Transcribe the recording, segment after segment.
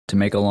To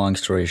make a long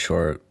story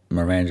short,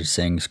 Miranda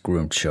Sings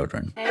groomed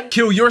children.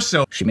 Kill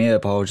yourself. She made an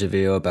apology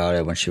video about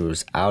it when she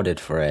was outed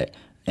for it,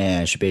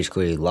 and she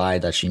basically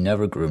lied that she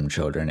never groomed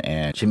children,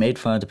 and she made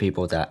fun of the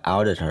people that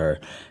outed her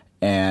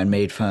and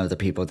made fun of the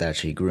people that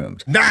she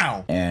groomed.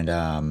 Now!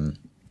 And,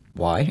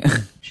 why?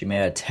 She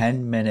made a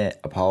 10-minute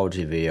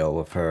apology video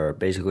of her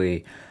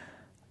basically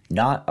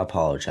not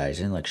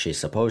apologizing like she's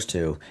supposed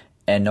to,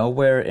 and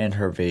nowhere in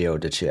her video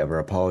did she ever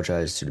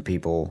apologize to the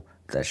people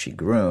that she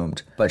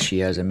groomed, but she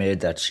has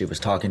admitted that she was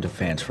talking to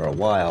fans for a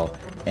while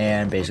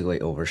and basically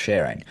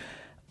oversharing,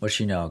 which,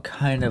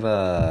 kind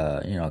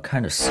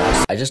of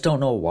sus. I just don't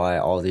know why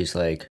all these,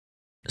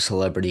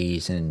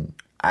 celebrities and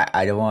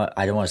I don't want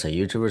to say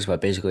YouTubers,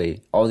 but basically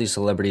all these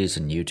celebrities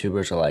and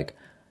YouTubers are,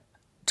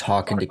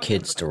 talking to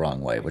kids the wrong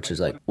way, which is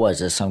what is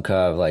this, some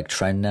kind of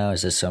trend now?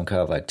 Is this some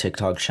kind of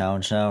TikTok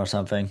challenge now or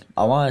something?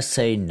 I want to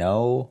say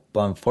no,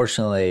 but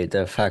unfortunately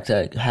the fact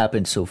that it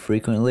happens so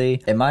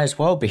frequently, it might as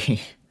well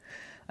be.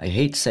 I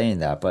hate saying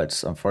that,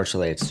 but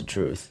unfortunately it's the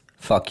truth.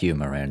 Fuck you,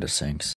 Miranda Sings.